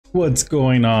What's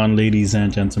going on, ladies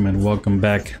and gentlemen? Welcome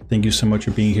back. Thank you so much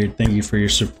for being here. Thank you for your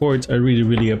support. I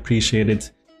really appreciate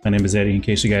it. My name is Eddie, in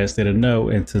case you guys didn't know,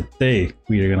 and today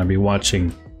we are going to be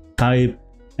watching HYBE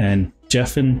and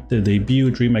Geffen, the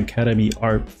debut Dream Academy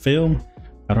art film.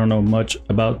 I don't know much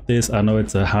about this. I know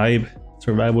it's a HYBE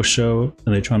survival show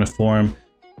and they're trying to form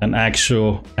an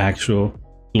actual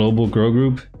global girl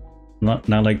group, not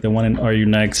like the one in Are You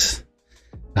Next.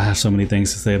 I have so many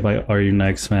things to say about Are You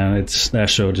Next, man. That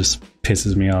show just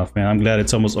pisses me off, man. I'm glad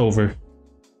it's almost over.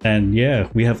 And yeah,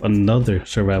 we have another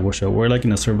survival show. We're like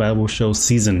in a survival show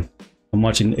season. I'm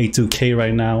watching A2K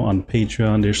right now on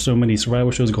Patreon. There's so many survival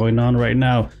shows going on right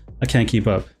now. I can't keep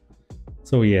up.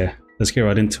 So yeah, let's get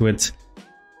right into it.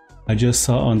 I just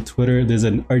saw on Twitter there's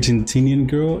an Argentinian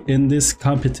girl in this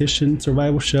competition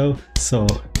survival show. So,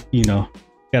 you know,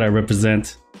 gotta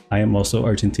represent. I am also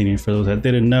Argentinian for those that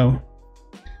didn't know.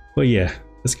 But yeah,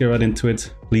 let's get right into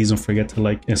it. Please don't forget to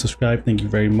like and subscribe. Thank you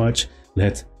very much.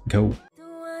 Let's go.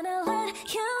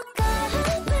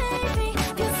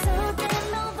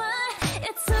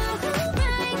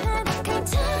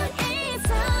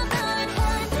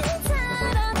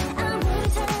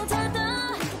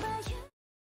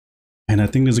 And I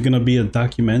think there's gonna be a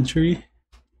documentary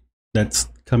that's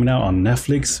coming out on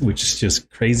Netflix, which is just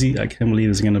crazy. I can't believe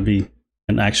there's gonna be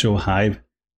an actual HYBE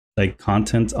like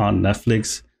content on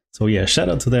Netflix. So yeah, shout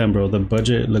out to them, bro. The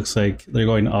budget looks like they're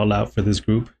going all out for this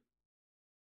group.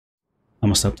 I'm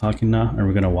gonna stop talking now and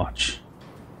we're gonna watch.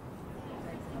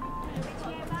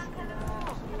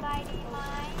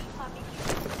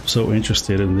 I'm so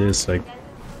interested in this, like,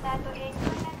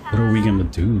 what are we gonna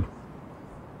do?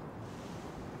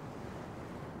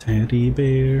 Teddy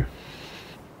bear.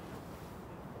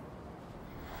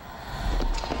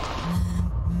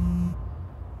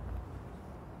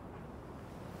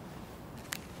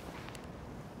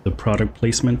 The product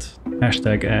placement,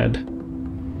 hashtag ad.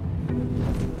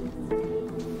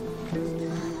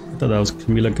 I thought that was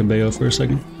Camila Cabello for a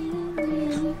second.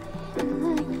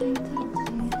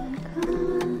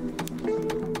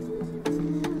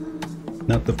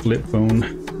 Not the flip phone.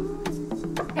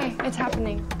 Hey, it's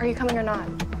happening. Are you coming or not?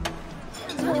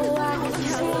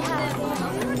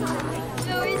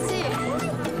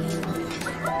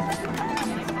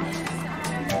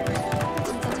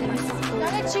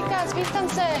 Chicas,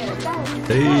 vístanse.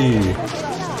 Hey.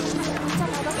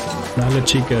 Dale,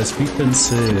 chicas,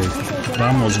 vístanse.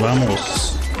 Vamos,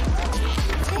 vamos.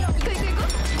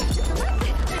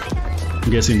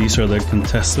 I'm guessing these are the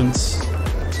contestants.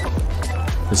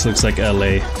 This looks like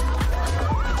LA.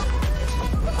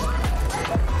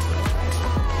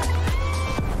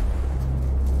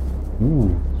 Ooh.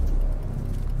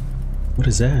 What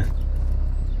is that?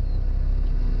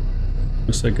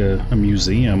 Looks like a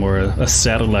museum or a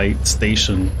satellite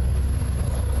station.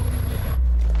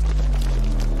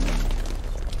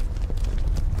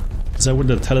 Is that where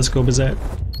the telescope is at?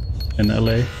 In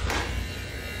LA?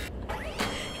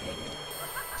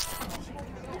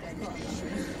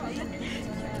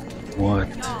 What?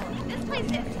 This place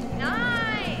is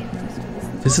nice.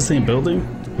 This is the same building?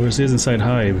 Or is this inside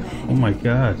HYBE? Oh my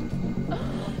god.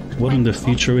 What in the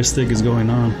futuristic is going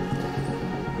on?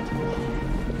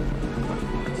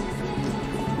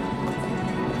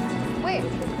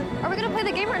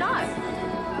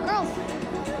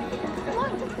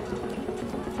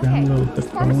 Download the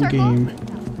phone game.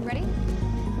 Ready?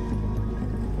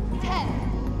 10,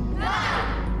 9,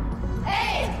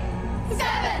 8,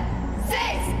 7, 6,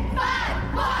 5,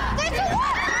 4, 3, 2, 1.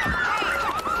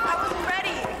 I wasn't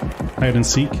ready. Hide and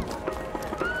seek. 20, 19,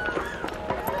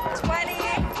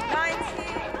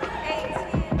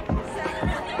 18,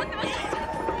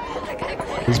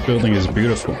 7. This building is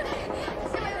beautiful.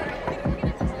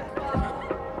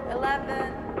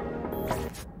 11.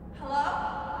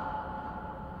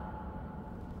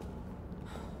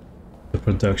 The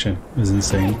production is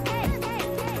insane.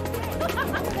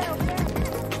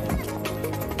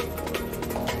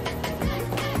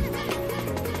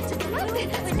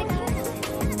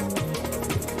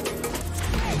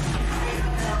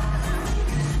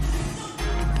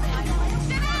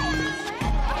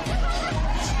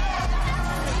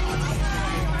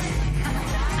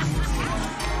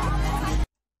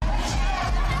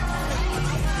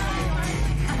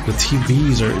 The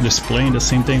TVs are displaying the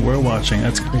same thing we're watching.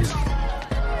 That's crazy.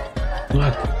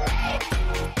 Look.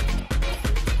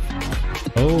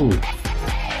 Oh.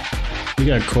 We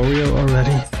got choreo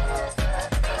already.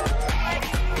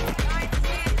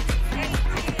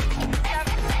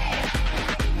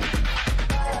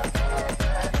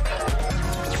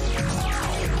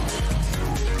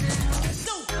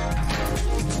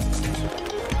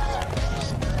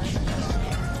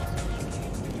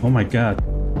 Oh my god.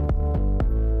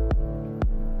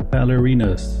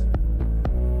 Ballerinas.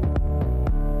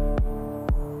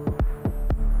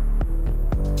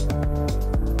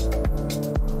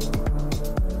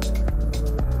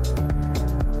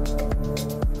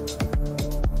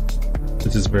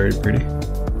 This is very pretty.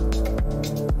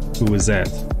 Who is that?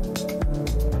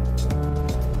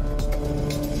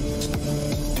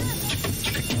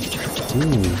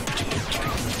 Ooh.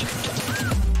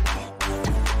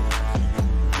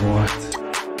 What?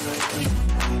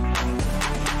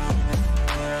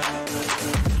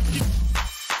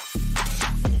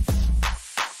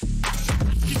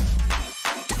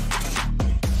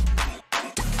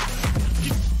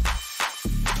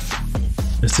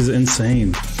 This is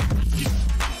insane.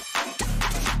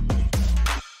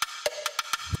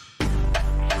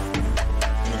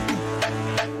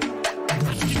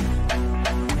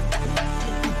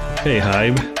 Hey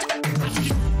HYBE,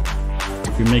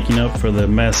 you're making up for the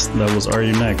mess that was Are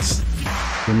You Next.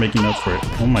 You're making up for it.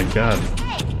 Oh my god.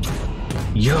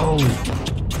 Yo!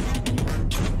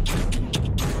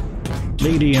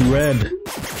 Lady in red.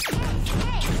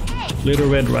 Little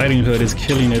Red Riding Hood is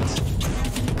killing it.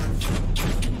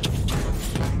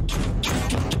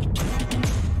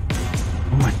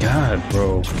 Oh my god,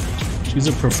 bro. She's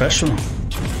a professional.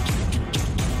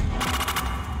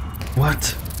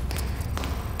 What?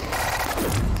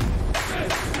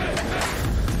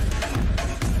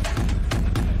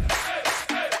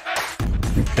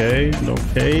 Okay,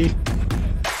 okay.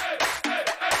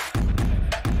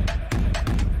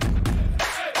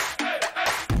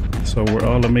 So we're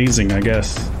all amazing, I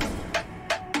guess.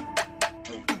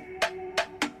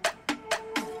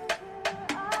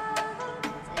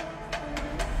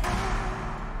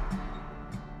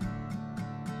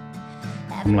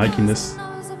 I'm liking this.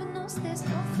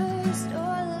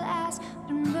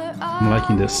 I'm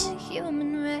liking this.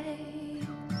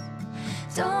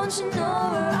 Don't you know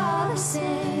we're all the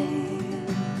same?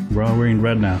 We're all wearing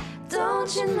red now.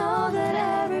 Don't you know that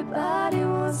everybody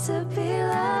wants to be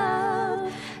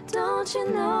loved? Don't you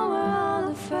know we're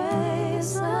all afraid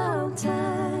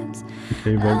sometimes?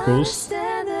 Okay, vocals.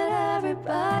 Understand that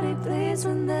everybody bleeds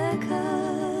when they're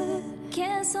cut.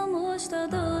 So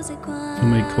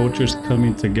many cultures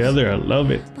coming together. I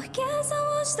love it.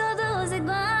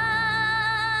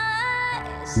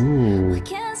 Ooh.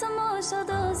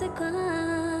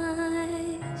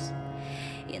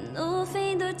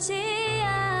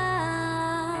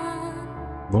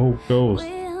 Vocals.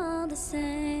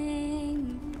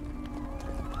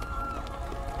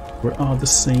 We're all the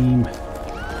same.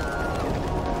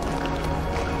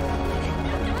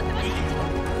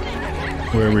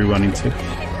 Where are we running to?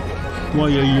 Why are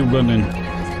you running?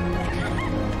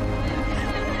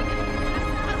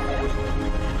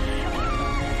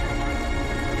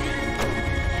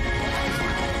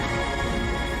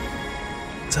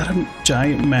 Is that a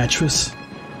giant mattress?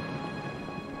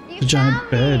 A giant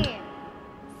bed.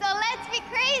 So let's be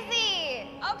crazy.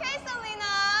 Okay,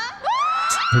 Selena.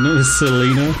 Her name is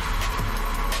Selena.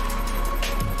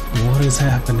 What is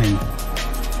happening?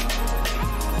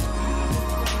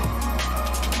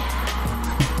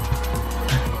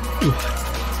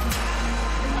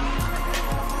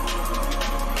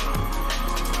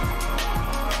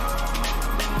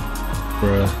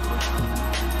 Bruh.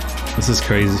 This is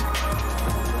crazy.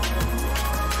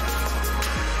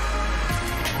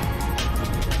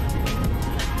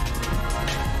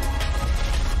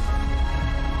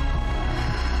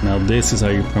 Now this is how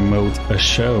you promote a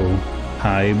show,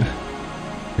 HYBE.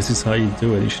 This is how you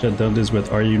do it. You should have done this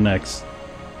with Are You Next?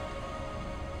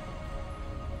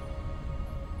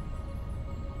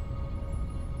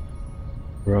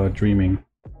 We're all dreaming.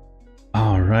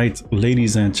 Alright,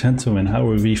 ladies and gentlemen, how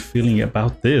are we feeling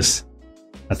about this?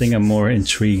 I think I'm more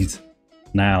intrigued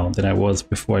now than I was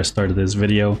before I started this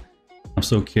video. I'm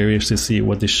so curious to see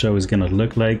what this show is gonna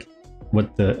look like,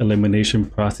 what the elimination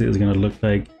process is gonna look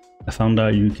like. I found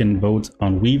out you can vote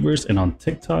on Weavers and on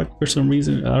TikTok for some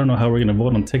reason. I don't know how we're gonna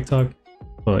vote on TikTok,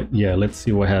 but yeah, let's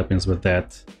see what happens with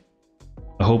that.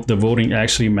 I hope the voting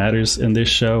actually matters in this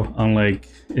show, unlike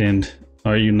in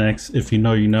Are You Next? If you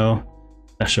know, you know.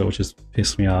 That show just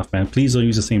pissed me off, man. Please don't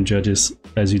use the same judges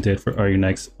as you did for Are You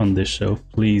Next on this show.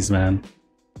 Please, man.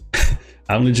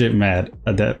 I'm legit mad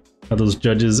at those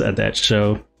judges at that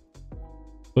show.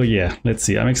 But yeah, let's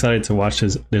see. I'm excited to watch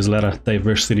this. There's a lot of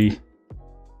diversity.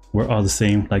 We're all the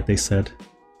same, like they said.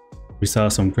 We saw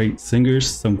some great singers,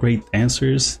 some great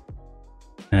dancers,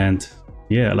 and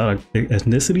yeah, a lot of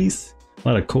ethnicities, a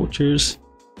lot of cultures.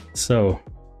 So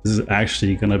this is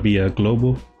actually gonna be a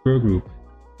global girl group,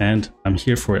 and I'm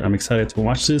here for it. I'm excited to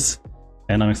watch this,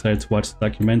 and I'm excited to watch the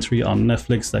documentary on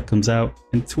Netflix that comes out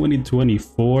in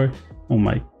 2024. Oh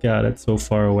my god, that's so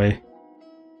far away.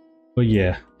 But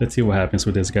yeah, let's see what happens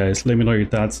with this, guys. Let me know your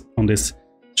thoughts on this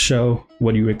show,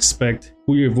 what you expect,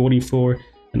 who you're voting for,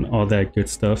 and all that good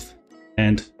stuff.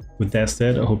 And with that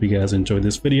said, I hope you guys enjoyed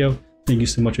this video. Thank you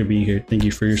so much for being here. Thank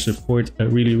you for your support. I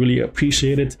really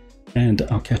appreciate it. And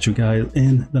I'll catch you guys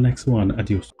in the next one.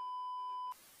 Adios.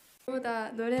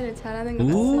 노래를 잘하는 것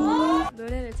같습니다.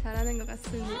 노래를 잘하는 것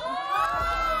같습니다.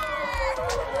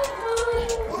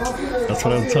 That's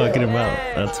what I'm talking about.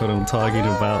 That's what I'm talking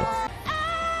about.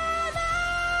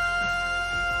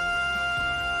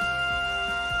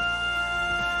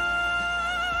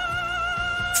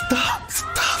 Stop.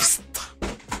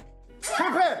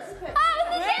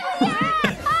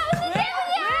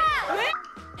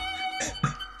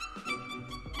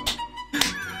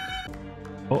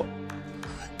 Oh,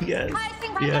 yes.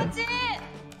 Yes.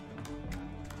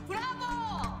 브라보!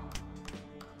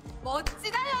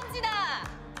 멋지다, 현진아!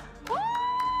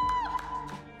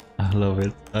 I love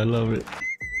it. I love it.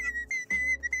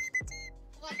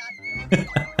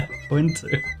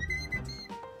 Winter.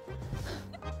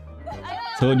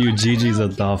 Told you Gigi's a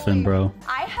dolphin, bro.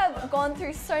 I have gone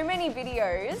through so many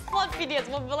videos. What videos?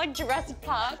 What, like Jurassic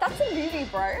Park? That's a movie,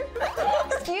 bro.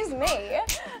 Excuse me.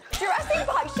 Jurassic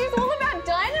Park, she's all about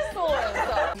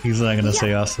dinosaurs. He's not gonna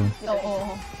say awesome.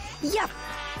 Yep.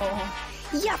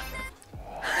 Yep.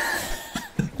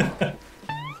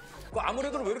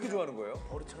 아무래도 왜 이렇게 좋아하는 거예요?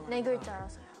 네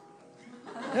글자라서요.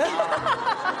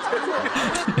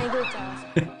 네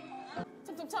글자라서요.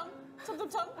 첨첨첨,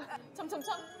 첨첨첨,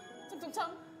 첨첨첨,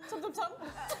 첨첨첨, 첨첨첨.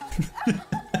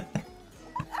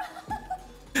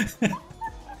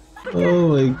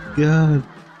 Oh my god.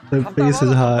 Their face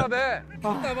is hot.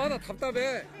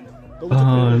 답답해.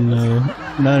 Oh no.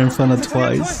 Not in front of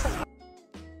twice.